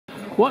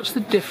What's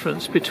the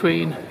difference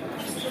between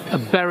a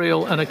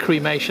burial and a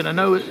cremation? I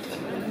know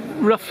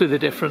roughly the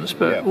difference,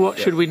 but what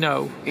should we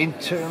know? In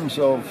terms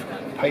of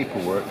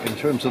paperwork, in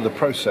terms of the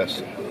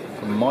process,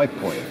 from my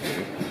point of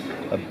view,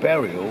 a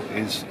burial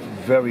is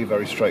very,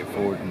 very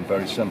straightforward and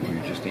very simple.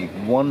 You just need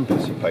one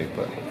piece of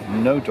paper,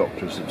 no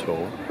doctors at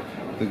all,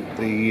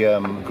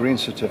 the green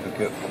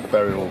certificate,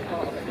 burial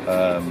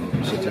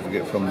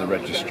certificate from the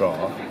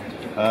registrar,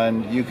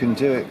 and you can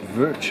do it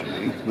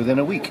virtually within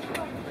a week.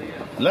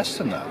 Less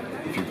than that,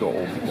 if you've got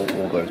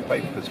all those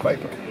papers.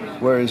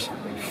 Whereas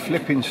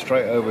flipping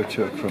straight over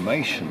to a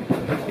cremation,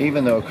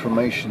 even though a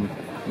cremation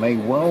may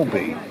well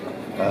be,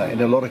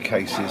 in a lot of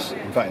cases,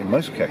 in fact in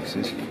most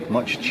cases,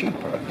 much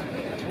cheaper,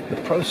 the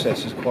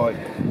process is quite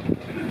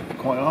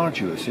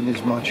arduous in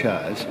as much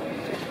as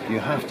you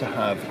have to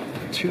have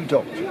two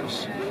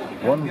doctors,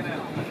 one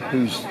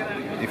who's,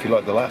 if you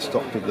like, the last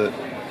doctor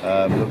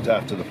that looked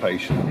after the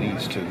patient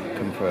needs to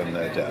confirm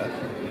their death.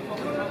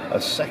 A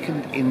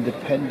second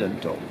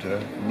independent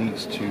doctor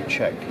needs to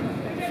check.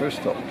 The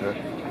first doctor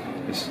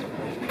is,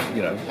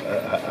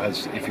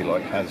 has, if you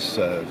like, has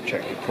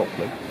checked it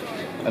properly.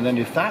 And then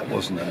if that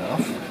wasn't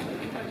enough,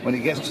 when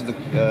it gets to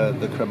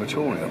the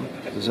crematorium,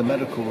 there's a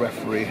medical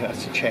referee who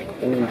has to check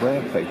all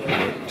their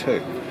paperwork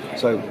too.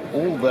 So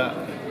all that,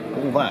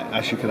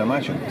 as you can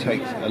imagine,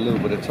 takes a little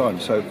bit of time.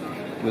 So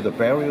with a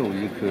burial,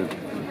 you could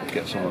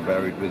get someone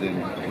buried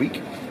within a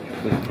week.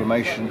 With a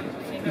cremation,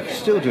 you could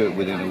still do it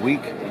within a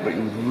week, but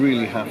you would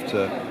really have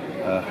to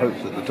hope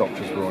that the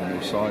doctors were on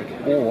your side,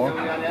 or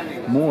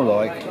more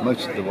like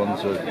most of the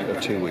ones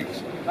are 2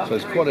 weeks. So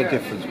there's quite a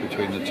difference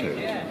between the two.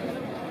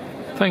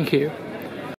 Thank you.